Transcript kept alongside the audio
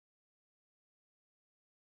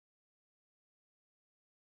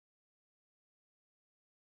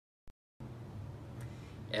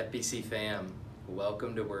FBC fam,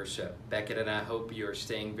 welcome to worship. Beckett and I hope you're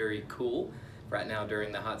staying very cool right now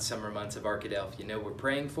during the hot summer months of Arkadelphia. You know we're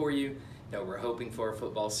praying for you. You know we're hoping for a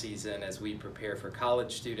football season as we prepare for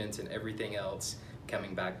college students and everything else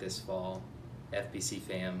coming back this fall. FBC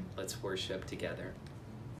fam, let's worship together.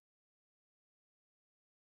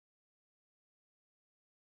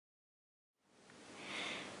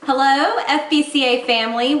 Hello, FBCA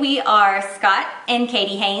family. We are Scott and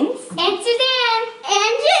Katie Haynes. And Suzanne.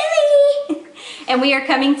 And Julie. And we are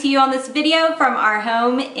coming to you on this video from our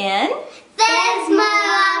home in Fez,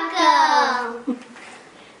 Morocco.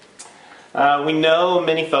 We know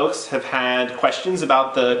many folks have had questions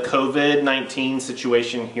about the COVID-19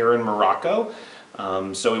 situation here in Morocco.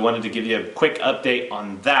 So we wanted to give you a quick update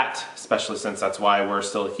on that, especially since that's why we're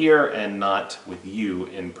still here and not with you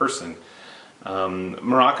in person.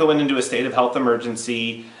 Morocco went into a state of health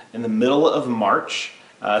emergency in the middle of March.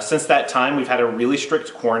 Since that time, we've had a really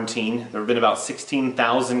strict quarantine. There have been about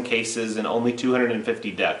 16,000 cases and only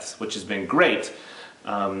 250 deaths, which has been great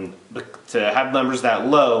to have numbers that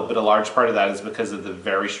low, but a large part of that is because of the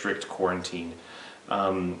very strict quarantine.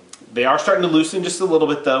 They are starting to loosen just a little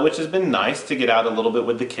bit though, which has been nice to get out a little bit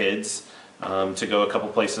with the kids, to go a couple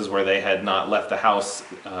places where they had not left the house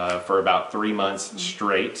for about 3 months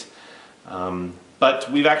straight.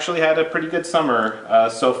 But we've actually had a pretty good summer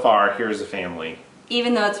so far here as a family.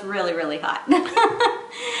 Even though it's really, really hot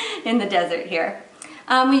in the desert here.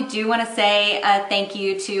 We do want to say thank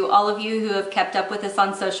you to all of you who have kept up with us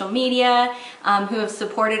on social media, who have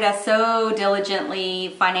supported us so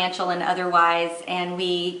diligently, financial and otherwise, and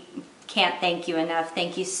we can't thank you enough.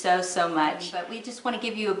 Thank you so, so much. But we just want to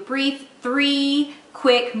give you a brief 3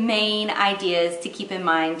 quick main ideas to keep in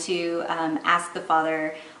mind to ask the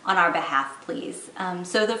Father on our behalf, please.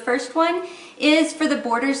 So the first one is for the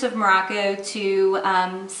borders of Morocco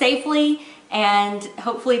to safely and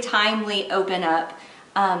hopefully timely open up.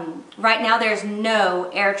 Right now there's no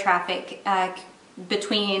air traffic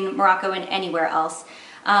between Morocco and anywhere else.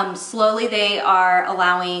 Slowly they are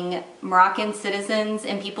allowing Moroccan citizens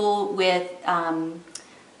and people with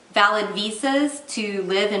valid visas to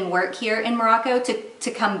live and work here in Morocco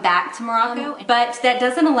to come back to Morocco, but that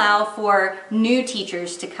doesn't allow for new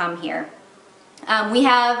teachers to come here. We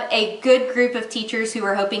have a good group of teachers who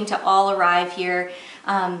are hoping to all arrive here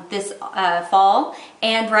this fall,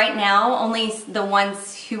 and right now only the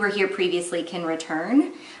ones who were here previously can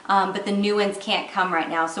return, but the new ones can't come right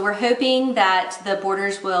now. So we're hoping that the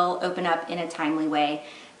borders will open up in a timely way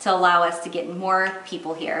to allow us to get more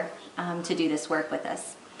people here to do this work with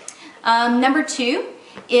us. Number 2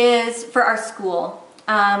 is for our school.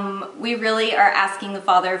 We really are asking the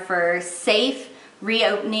Father for safe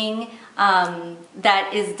reopening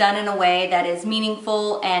that is done in a way that is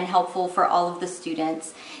meaningful and helpful for all of the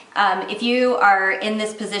students. If you are in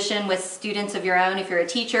this position with students of your own, if you're a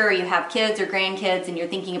teacher or you have kids or grandkids and you're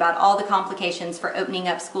thinking about all the complications for opening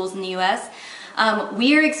up schools in the U.S.,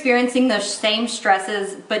 we are experiencing those same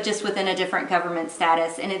stresses, but just within a different government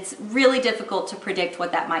status, and it's really difficult to predict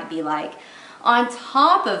what that might be like. On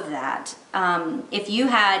top of that, if you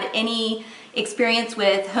had any experience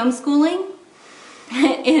with homeschooling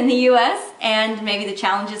in the U.S. and maybe the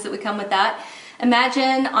challenges that would come with that,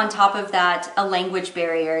 imagine on top of that a language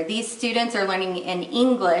barrier. These students are learning in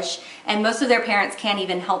English and most of their parents can't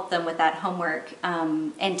even help them with that homework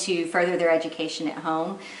and to further their education at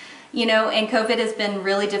home. You know, and COVID has been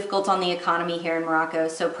really difficult on the economy here in Morocco,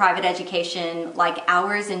 so private education, like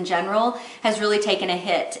ours in general, has really taken a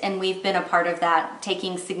hit, and we've been a part of that,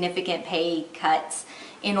 taking significant pay cuts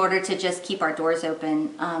in order to just keep our doors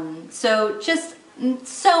open. So just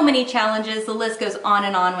so many challenges. The list goes on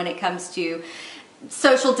and on when it comes to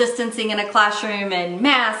social distancing in a classroom and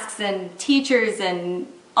masks and teachers and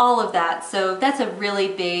all of that. So that's a really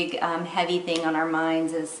big heavy thing on our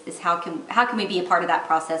minds is how can we be a part of that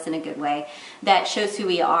process in a good way that shows who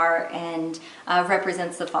we are and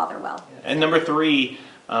represents the Father well. And number 3,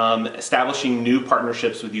 establishing new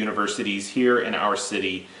partnerships with universities here in our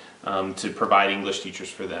city to provide English teachers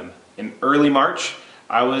for them. In early March,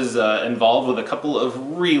 I was involved with a couple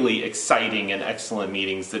of really exciting and excellent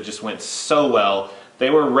meetings that just went so well. They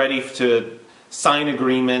were ready to sign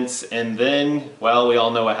agreements, and then, well, we all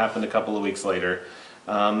know what happened a couple of weeks later.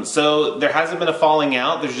 So there hasn't been a falling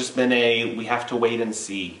out, there's just been we have to wait and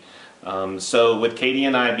see. So with Katie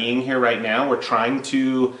and I being here right now, we're trying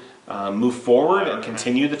to move forward and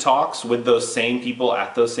continue the talks with those same people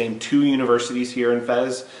at those same 2 universities here in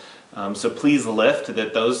Fez. So please lift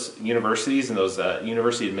that those universities and those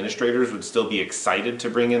university administrators would still be excited to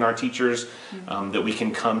bring in our teachers, that we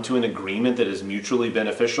can come to an agreement that is mutually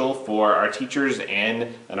beneficial for our teachers and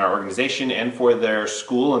our organization and for their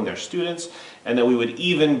school and their students, and that we would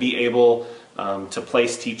even be able to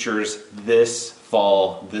place teachers this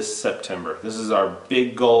fall, this September. This is our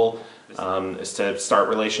big goal, is to start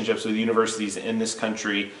relationships with universities in this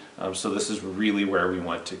country. So this is really where we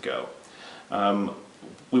want to go.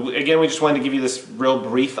 We just wanted to give you this real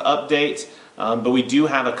brief update, but we do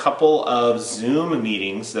have a couple of Zoom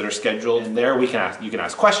meetings that are scheduled. And there you can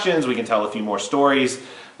ask questions, we can tell a few more stories,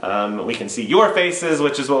 we can see your faces,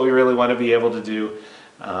 which is what we really want to be able to do,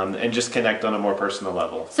 and just connect on a more personal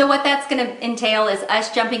level. So what that's going to entail is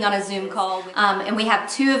us jumping on a Zoom call, and we have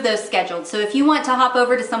 2 of those scheduled. So if you want to hop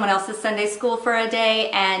over to someone else's Sunday school for a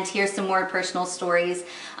day and hear some more personal stories,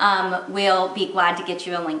 we'll be glad to get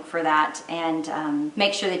you a link for that, and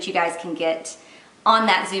make sure that you guys can get on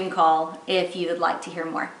that Zoom call if you would like to hear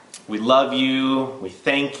more. We love you. We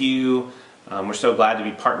thank you. We're so glad to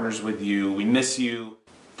be partners with you. We miss you.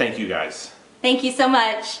 Thank you, guys. Thank you so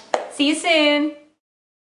much. See you soon.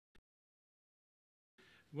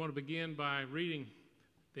 We want to begin by reading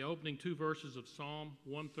the opening 2 verses of Psalm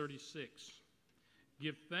 136.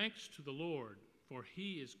 Give thanks to the Lord, for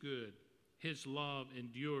he is good. His love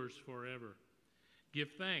endures forever. Give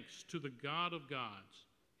thanks to the God of gods.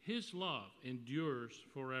 His love endures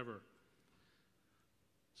forever.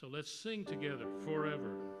 So let's sing together,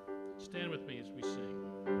 forever. Stand with me as we sing.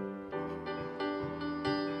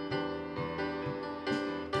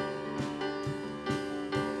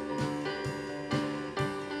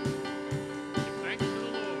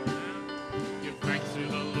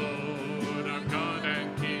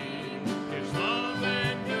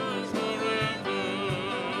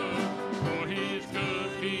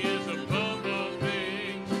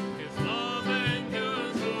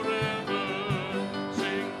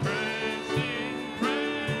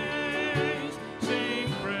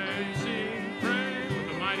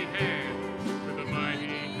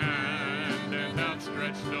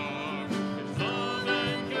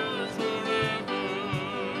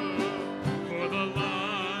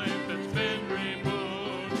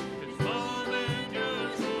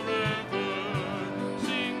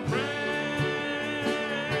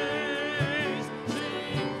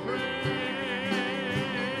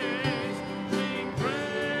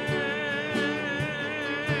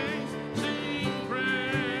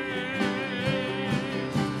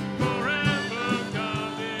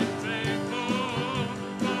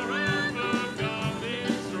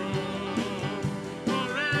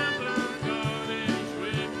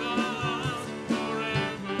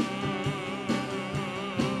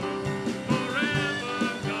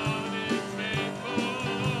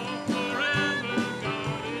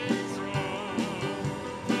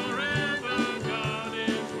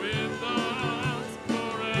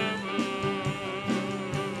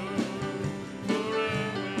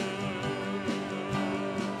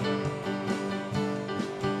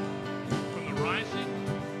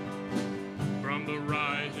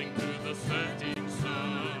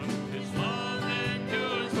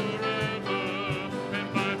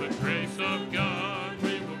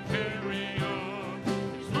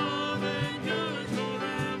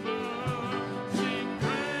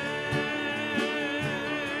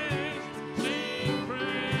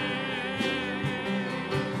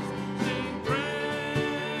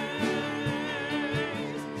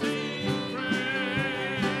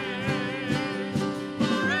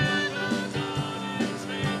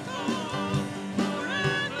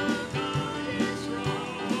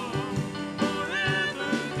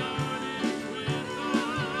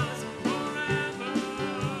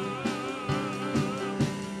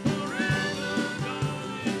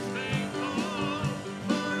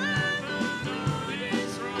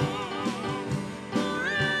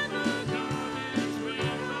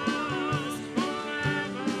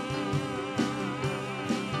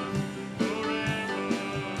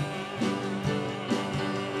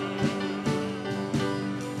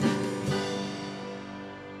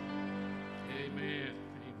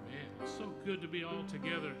 Good to be all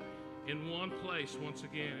together in one place once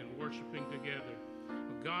again and worshiping together.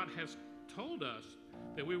 God has told us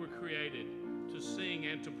that we were created to sing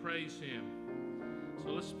and to praise him. So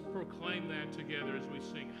let's proclaim that together as we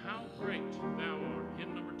sing, How Great Thou Art,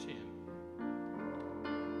 hymn number 10.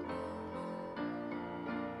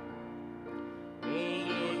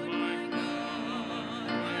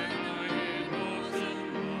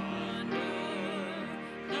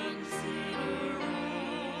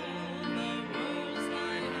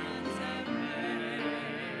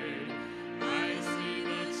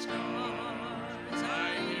 Stars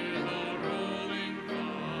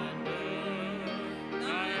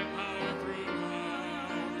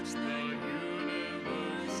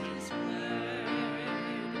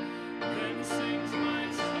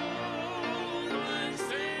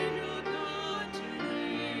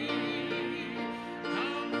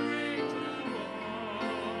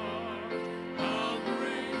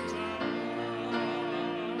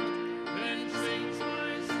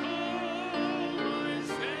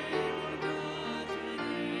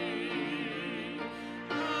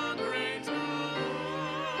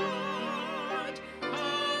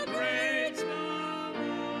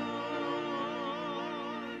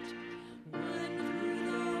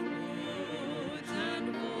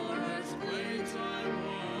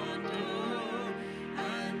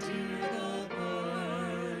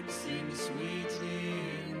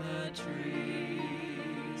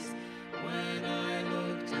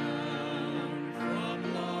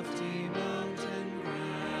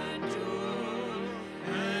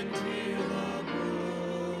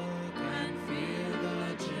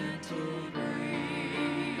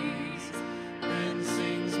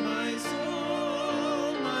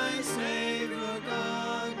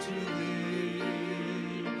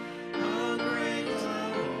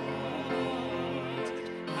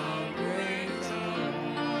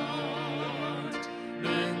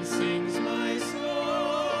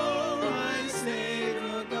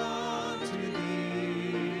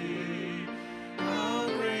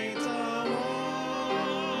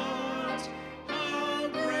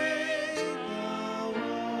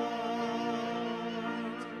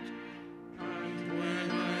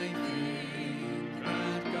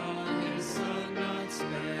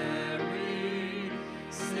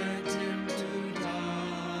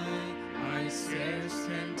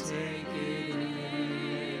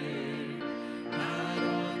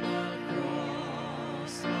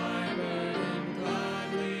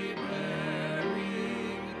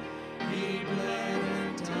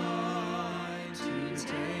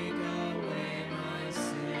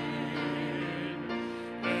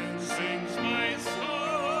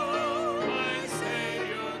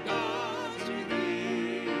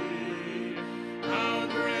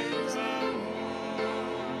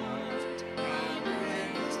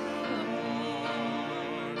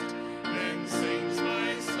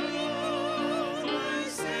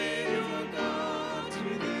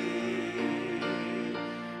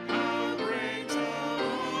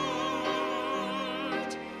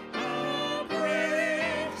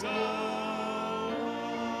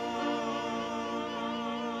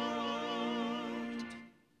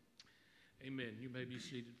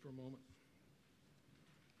seated for a moment.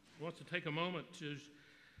 I want to take a moment to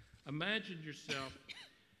imagine yourself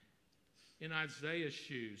in Isaiah's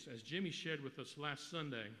shoes, as Jimmy shared with us last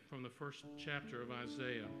Sunday from the first chapter of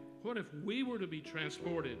Isaiah. What if we were to be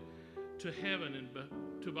transported to heaven and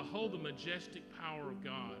to behold the majestic power of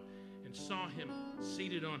God and saw him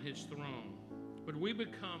seated on his throne? Would we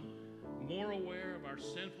become more aware of our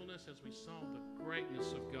sinfulness as we saw the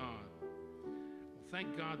greatness of God? Well,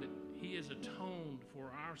 thank God that he has atoned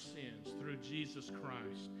for our sins through Jesus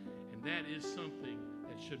Christ, and that is something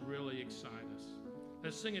that should really excite us.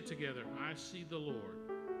 Let's sing it together. I see the Lord.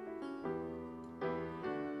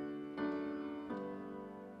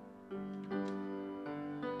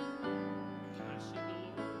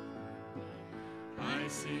 I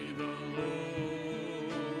see the Lord.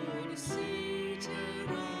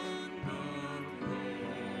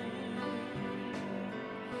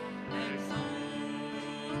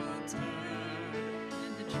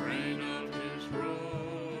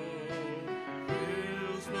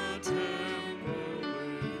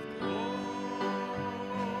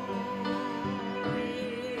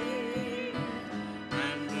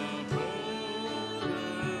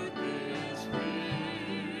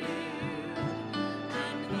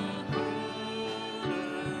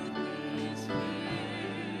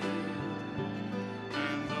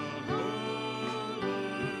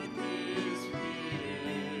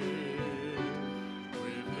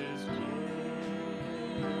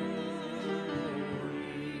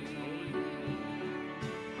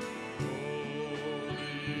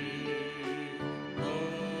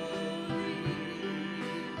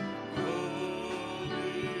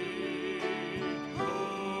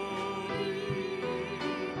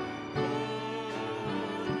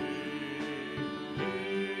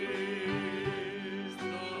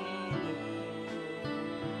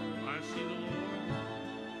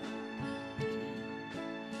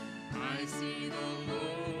 I see the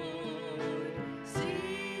Lord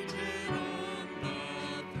seated on the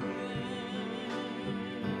throne,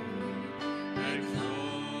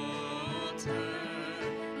 exalted,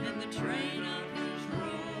 and the train of his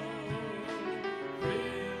robe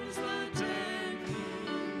fills the temple.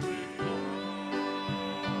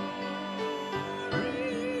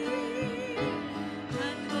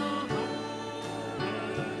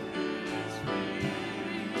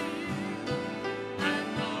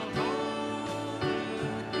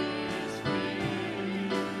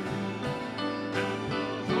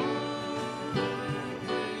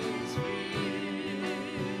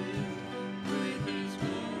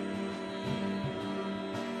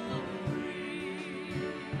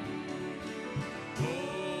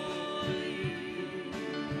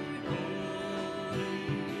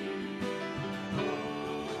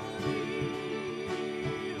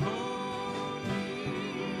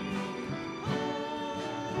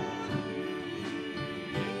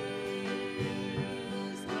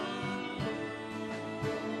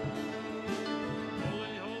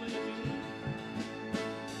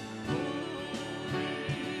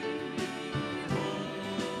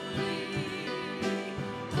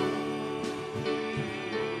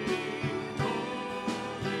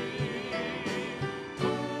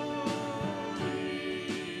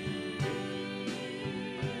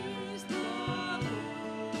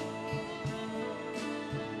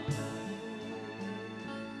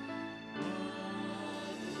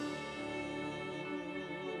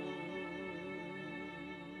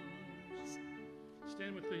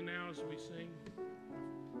 Stand with me now as we sing.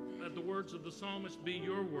 Let the words of the psalmist be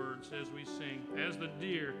your words as we sing. As the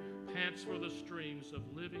deer pants for the streams of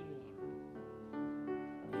living water.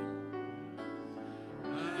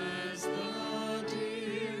 As the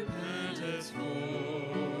deer pants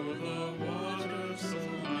for the water, so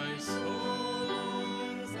my soul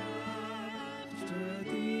longs after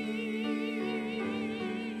thee.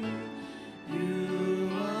 You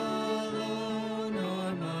alone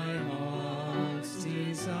are my heart's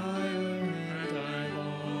desire, and I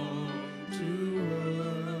long to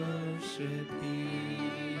worship thee.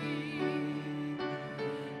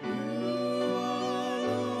 You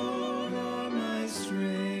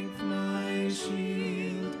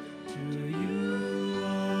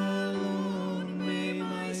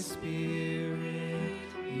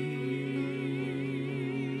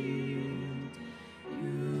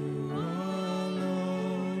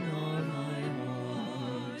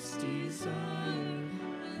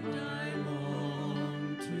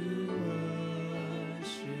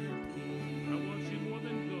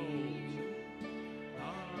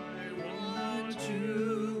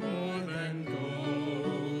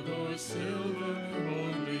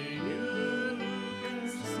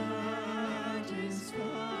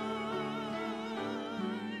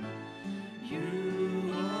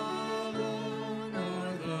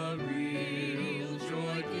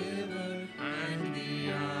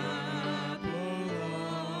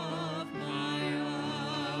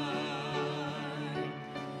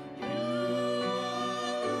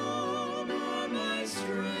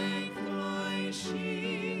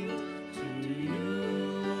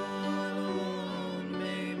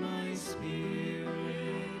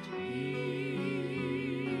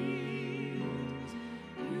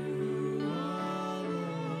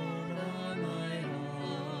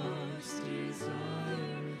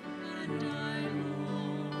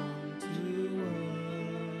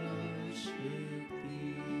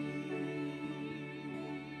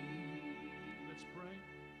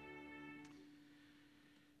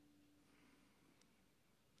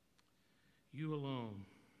you alone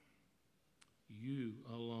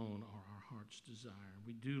are our heart's desire.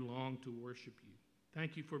 We do long to worship you.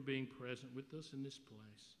 Thank you for being present with us in this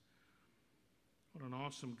place. What an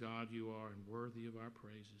awesome God you are and worthy of our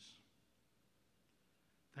praises.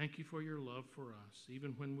 Thank you for your love for us.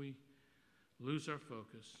 Even when we lose our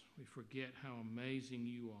focus, we forget how amazing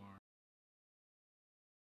you are.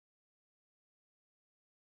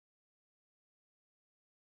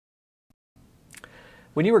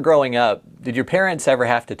 When you were growing up, did your parents ever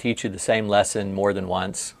have to teach you the same lesson more than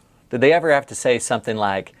once? Did they ever have to say something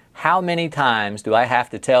like, how many times do I have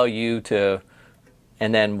to tell you to,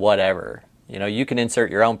 and then whatever? You know, you can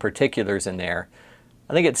insert your own particulars in there.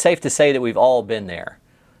 I think it's safe to say that we've all been there.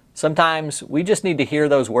 Sometimes we just need to hear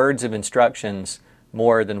those words of instructions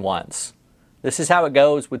more than once. This is how it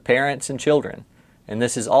goes with parents and children. And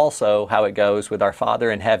this is also how it goes with our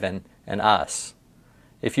Father in heaven and us.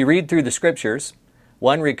 If you read through the scriptures,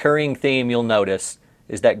 one recurring theme you'll notice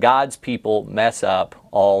is that God's people mess up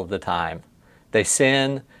all the time. They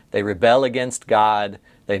sin, they rebel against God,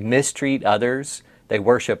 they mistreat others, they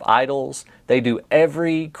worship idols, they do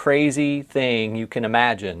every crazy thing you can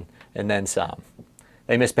imagine, and then some.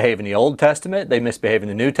 They misbehave in the Old Testament, they misbehave in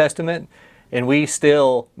the New Testament, and we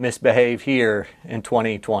still misbehave here in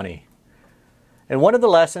 2020. And one of the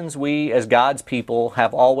lessons we as God's people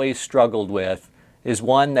have always struggled with is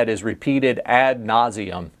one that is repeated ad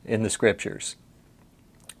nauseum in the Scriptures.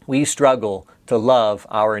 We struggle to love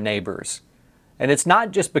our neighbors. And it's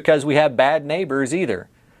not just because we have bad neighbors either.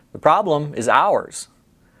 The problem is ours.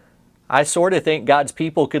 I sort of think God's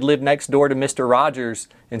people could live next door to Mr. Rogers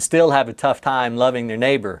and still have a tough time loving their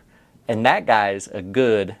neighbor. And that guy's a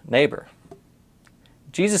good neighbor.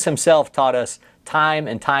 Jesus himself taught us time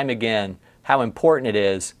and time again how important it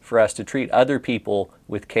is for us to treat other people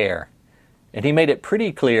with care. And he made it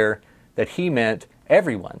pretty clear that he meant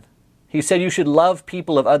everyone. He said you should love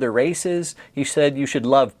people of other races. He said you should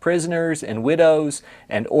love prisoners and widows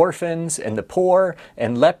and orphans and the poor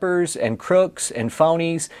and lepers and crooks and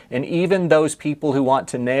phonies and even those people who want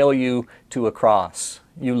to nail you to a cross.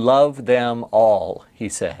 You love them all, he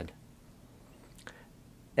said.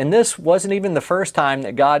 And this wasn't even the first time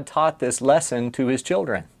that God taught this lesson to his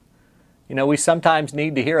children. You know, we sometimes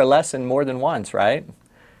need to hear a lesson more than once, right?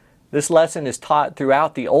 This lesson is taught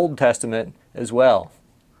throughout the Old Testament as well.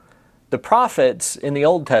 The prophets in the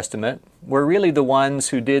Old Testament were really the ones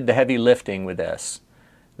who did the heavy lifting with this.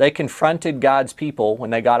 They confronted God's people when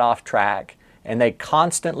they got off track, and they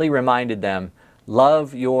constantly reminded them,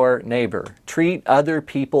 love your neighbor, treat other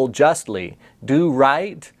people justly, do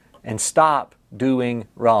right, and stop doing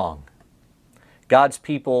wrong. God's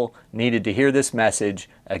people needed to hear this message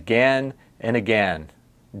again and again,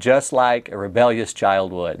 just like a rebellious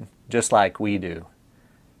child would, just like we do.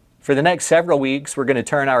 For the next several weeks, we're going to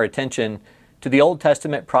turn our attention to the Old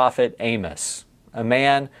Testament prophet Amos, a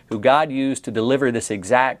man who God used to deliver this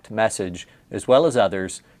exact message, as well as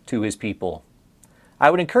others, to his people.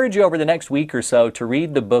 I would encourage you over the next week or so to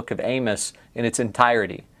read the book of Amos in its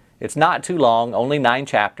entirety. It's not too long, only 9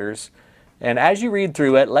 chapters. And as you read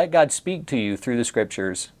through it, let God speak to you through the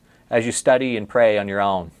Scriptures as you study and pray on your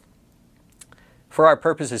own. For our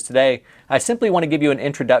purposes today, I simply want to give you an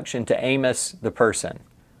introduction to Amos the person.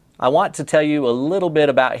 I want to tell you a little bit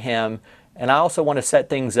about him, and I also want to set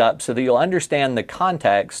things up so that you'll understand the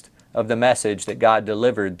context of the message that God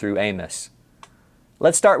delivered through Amos.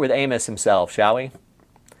 Let's start with Amos himself, shall we?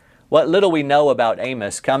 What little we know about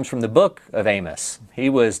Amos comes from the book of Amos. He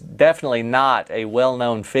was definitely not a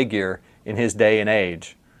well-known figure in his day and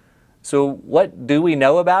age. So what do we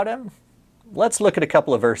know about him? Let's look at a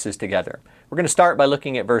couple of verses together. We're going to start by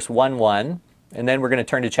looking at verse 1:1, and then we're going to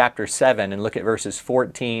turn to chapter 7 and look at verses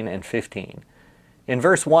 14 and 15. In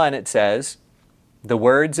verse 1 it says, the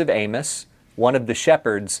words of Amos, one of the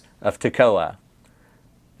shepherds of Tekoa.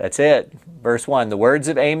 That's it. Verse 1, the words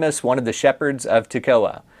of Amos, one of the shepherds of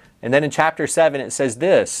Tekoa. And then in chapter 7 it says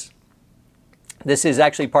this. This is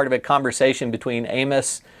actually part of a conversation between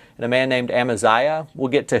Amos and a man named Amaziah. We'll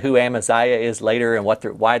get to who Amaziah is later and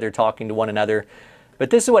why they're talking to one another. But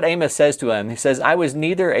this is what Amos says to him. He says, I was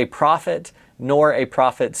neither a prophet nor a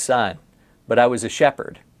prophet's son, but I was a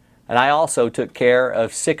shepherd. And I also took care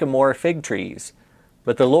of sycamore fig trees.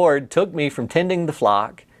 But the Lord took me from tending the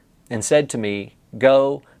flock and said to me,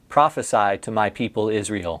 go prophesy to my people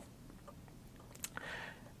Israel.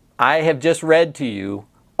 I have just read to you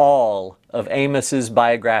all of Amos's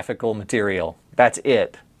biographical material. That's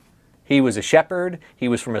it. He was a shepherd. He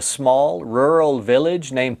was from a small rural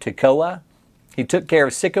village named Tekoa. He took care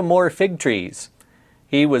of sycamore fig trees.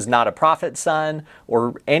 He was not a prophet's son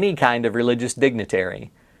or any kind of religious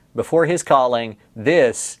dignitary. Before his calling,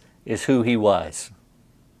 this is who he was.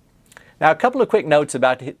 Now, a couple of quick notes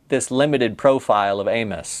about this limited profile of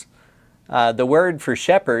Amos. The word for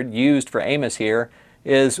shepherd used for Amos here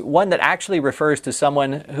is one that actually refers to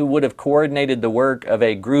someone who would have coordinated the work of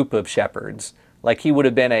a group of shepherds, like he would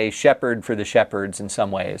have been a shepherd for the shepherds in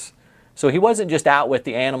some ways. So he wasn't just out with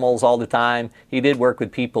the animals all the time, he did work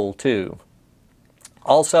with people too.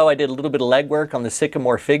 Also, I did a little bit of legwork on the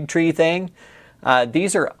sycamore fig tree thing.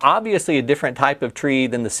 These are obviously a different type of tree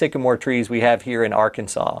than the sycamore trees we have here in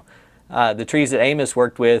Arkansas. The trees that Amos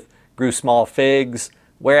worked with grew small figs,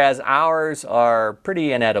 whereas ours are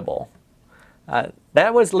pretty inedible.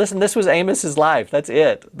 This was Amos's life. That's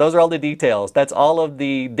it. Those are all the details. That's all of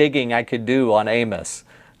the digging I could do on Amos.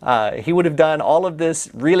 He would have done all of this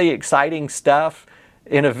really exciting stuff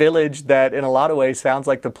in a village that in a lot of ways sounds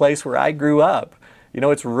like the place where I grew up. You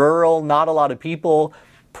know, it's rural, not a lot of people,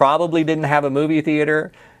 probably didn't have a movie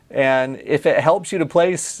theater. And if it helps you to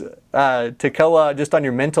place Tekoa just on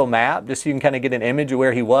your mental map, just so you can kind of get an image of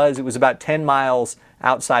where he was, it was about 10 miles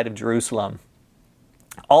outside of Jerusalem.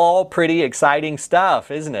 All pretty exciting stuff,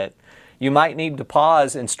 isn't it? You might need to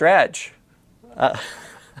pause and stretch. I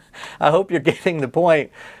hope you're getting the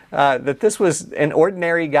point that this was an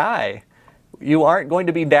ordinary guy. You aren't going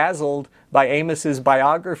to be dazzled by Amos's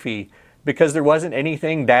biography because there wasn't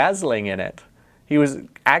anything dazzling in it. He was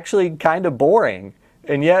actually kind of boring.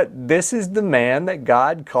 And yet, this is the man that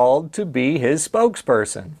God called to be his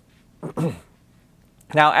spokesperson.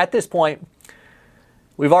 Now, at this point,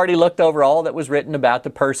 we've already looked over all that was written about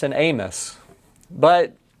the person Amos.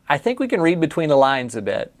 But I think we can read between the lines a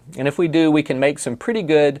bit. And if we do, we can make some pretty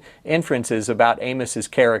good inferences about Amos's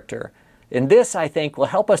character. And this, I think, will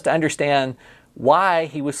help us to understand why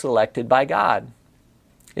he was selected by God.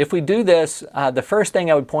 If we do this, the first thing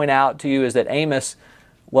I would point out to you is that Amos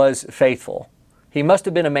was faithful. He must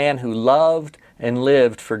have been a man who loved and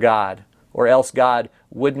lived for God, or else God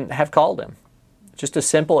wouldn't have called him. Just a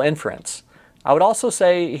simple inference. I would also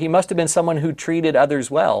say he must have been someone who treated others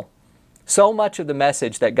well. So much of the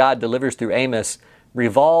message that God delivers through Amos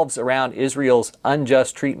revolves around Israel's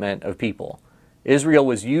unjust treatment of people. Israel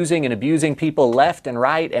was using and abusing people left and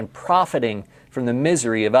right and profiting from the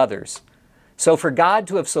misery of others. So for God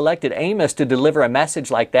to have selected Amos to deliver a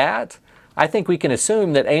message like that, I think we can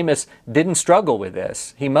assume that Amos didn't struggle with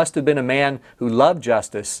this. He must have been a man who loved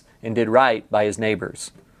justice and did right by his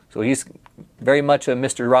neighbors. So he's very much a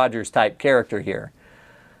Mr. Rogers type character here.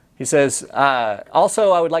 He says,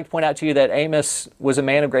 also I would like to point out to you that Amos was a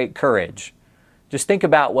man of great courage. Just think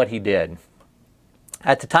about what he did.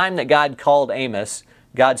 At the time that God called Amos,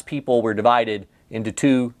 God's people were divided into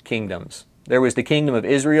two kingdoms. There was the kingdom of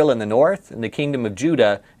Israel in the north and the kingdom of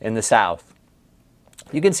Judah in the south.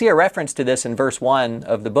 You can see a reference to this in verse 1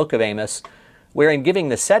 of the book of Amos, where in giving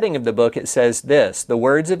the setting of the book it says this, the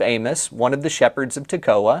words of Amos, one of the shepherds of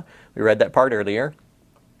Tekoa, we read that part earlier,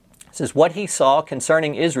 it says, what he saw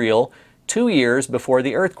concerning Israel 2 years before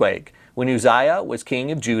the earthquake, when Uzziah was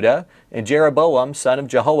king of Judah and Jeroboam, son of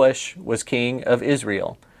Jehoash, was king of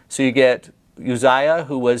Israel. So you get Uzziah,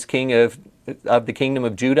 who was king of the kingdom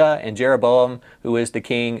of Judah, and Jeroboam, who is the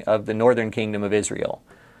king of the northern kingdom of Israel.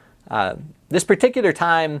 This particular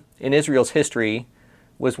time in Israel's history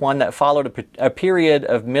was one that followed a period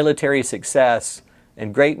of military success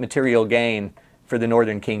and great material gain for the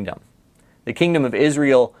northern kingdom. The kingdom of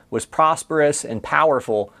Israel was prosperous and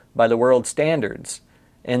powerful by the world's standards.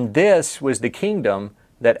 And this was the kingdom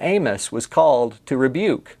that Amos was called to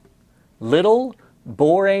rebuke. Little,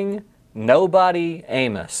 boring, nobody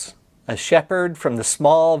Amos, a shepherd from the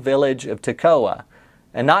small village of Tekoa.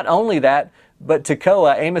 And not only that, but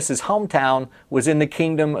Tekoa, Amos's hometown, was in the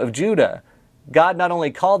kingdom of Judah. God not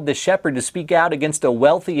only called the shepherd to speak out against a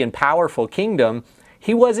wealthy and powerful kingdom,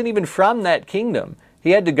 he wasn't even from that kingdom.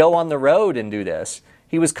 He had to go on the road and do this.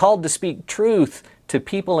 He was called to speak truth to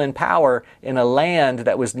people in power in a land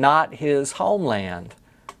that was not his homeland.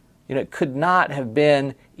 You know, it could not have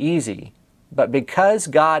been easy. But because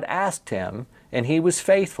God asked him and he was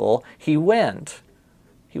faithful, he went.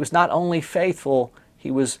 He was not only faithful,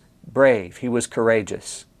 he was brave. He was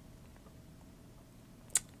courageous.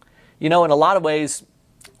 You know, in a lot of ways,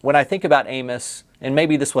 when I think about Amos, and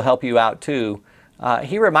maybe this will help you out too,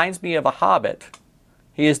 he reminds me of a hobbit.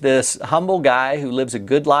 He is this humble guy who lives a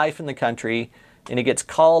good life in the country, and he gets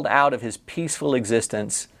called out of his peaceful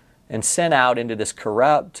existence and sent out into this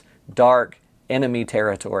corrupt, dark, enemy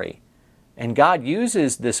territory. And God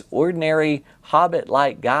uses this ordinary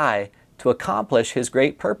hobbit-like guy to accomplish his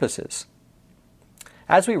great purposes.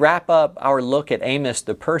 As we wrap up our look at Amos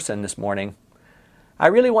the person this morning, I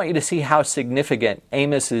really want you to see how significant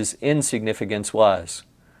Amos's insignificance was.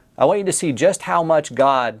 I want you to see just how much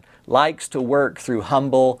God likes to work through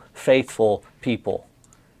humble, faithful people.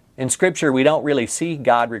 In Scripture, we don't really see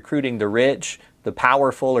God recruiting the rich, the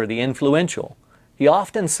powerful, or the influential. He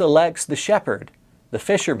often selects the shepherd, the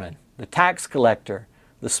fisherman, the tax collector,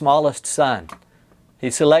 the smallest son.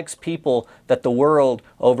 He selects people that the world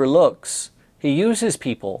overlooks. He uses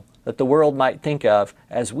people that the world might think of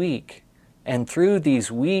as weak. And through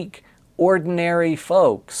these weak, ordinary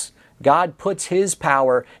folks, God puts His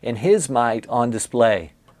power and His might on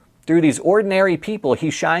display. Through these ordinary people,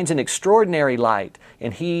 He shines an extraordinary light,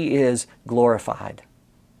 and He is glorified.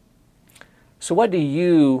 So what do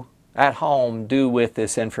you at home do with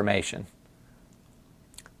this information?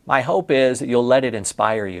 My hope is that you'll let it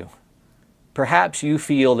inspire you. Perhaps you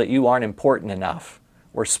feel that you aren't important enough,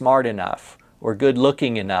 or smart enough, or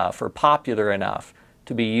good-looking enough, or popular enough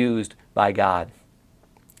to be used by God.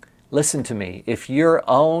 Listen to me. If your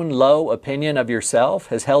own low opinion of yourself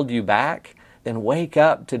has held you back, then wake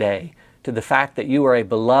up today to the fact that you are a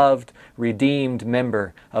beloved, redeemed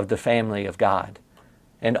member of the family of God.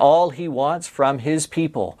 And all He wants from His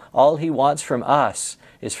people, all He wants from us,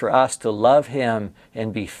 is for us to love Him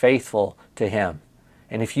and be faithful to Him.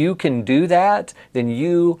 And if you can do that, then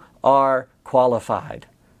you are qualified,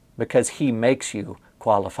 because He makes you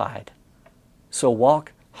qualified. So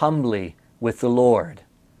walk humbly with the Lord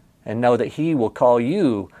and know that He will call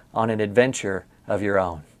you on an adventure of your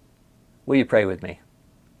own. Will you pray with me?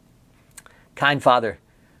 Kind Father,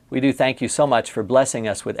 we do thank You so much for blessing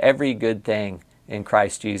us with every good thing in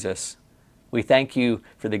Christ Jesus. We thank You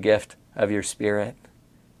for the gift of Your Spirit.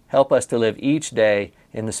 Help us to live each day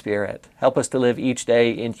in the Spirit. Help us to live each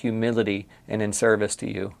day in humility and in service to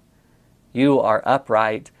You. You are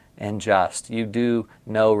upright and just. You do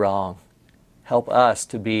no wrong. Help us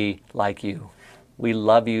to be like You. We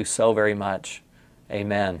love You so very much.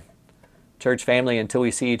 Amen. Church family, until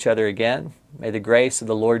we see each other again, may the grace of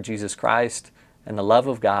the Lord Jesus Christ and the love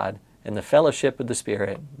of God and the fellowship of the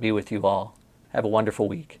Spirit be with you all. Have a wonderful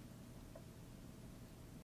week.